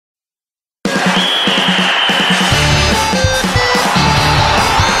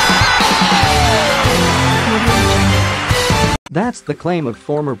That's the claim of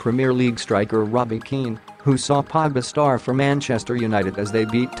former Premier League striker Robbie Keane, who saw Pogba star for Manchester United as they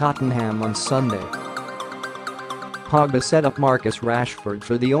beat Tottenham on Sunday. Pogba set up Marcus Rashford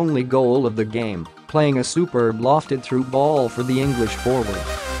for the only goal of the game, playing a superb lofted through ball for the English forward.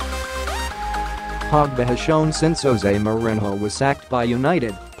 Pogba has shown since Jose Mourinho was sacked by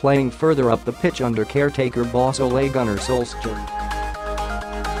United, playing further up the pitch under caretaker boss Ole Gunnar Solskjaer.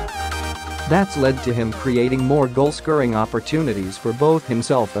 That's led to him creating more goal-scoring opportunities for both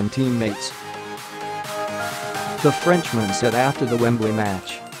himself and teammates. The Frenchman said after the Wembley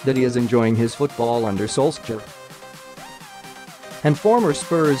match that he is enjoying his football under Solskjaer. And former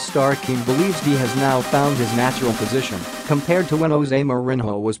Spurs star Keane believes he has now found his natural position compared to when Jose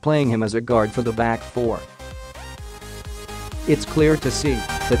Mourinho was playing him as a guard for the back four. It's clear to see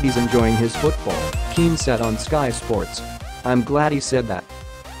that he's enjoying his football, Keane said on Sky Sports. I'm glad he said that.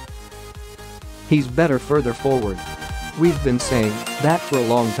 He's better further forward. We've been saying that for a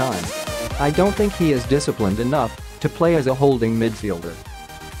long time. I don't think he is disciplined enough to play as a holding midfielder.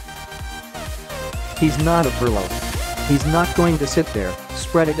 He's not a Pirlo. He's not going to sit there,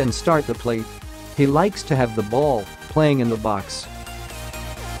 spread it and start the play. He likes to have the ball, playing in the box.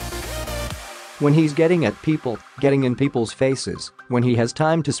 When he's getting at people, getting in people's faces, when he has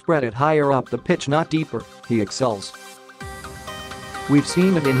time to spread it higher up the pitch not deeper, he excels. We've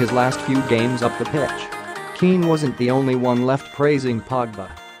seen it in his last few games up the pitch. Keane wasn't the only one left praising Pogba.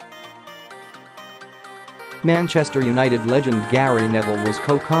 Manchester United legend Gary Neville was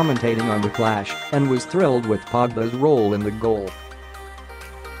co-commentating on the clash and was thrilled with Pogba's role in the goal.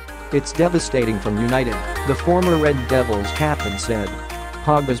 It's devastating from United, the former Red Devils captain said.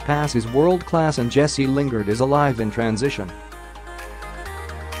 Pogba's pass is world-class and Jesse Lingard is alive in transition.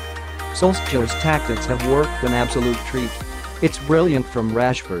 Solskjaer's tactics have worked an absolute treat. It's brilliant from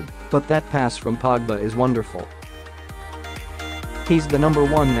Rashford, but that pass from Pogba is wonderful. He's the number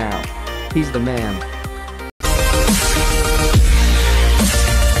one now. He's the man.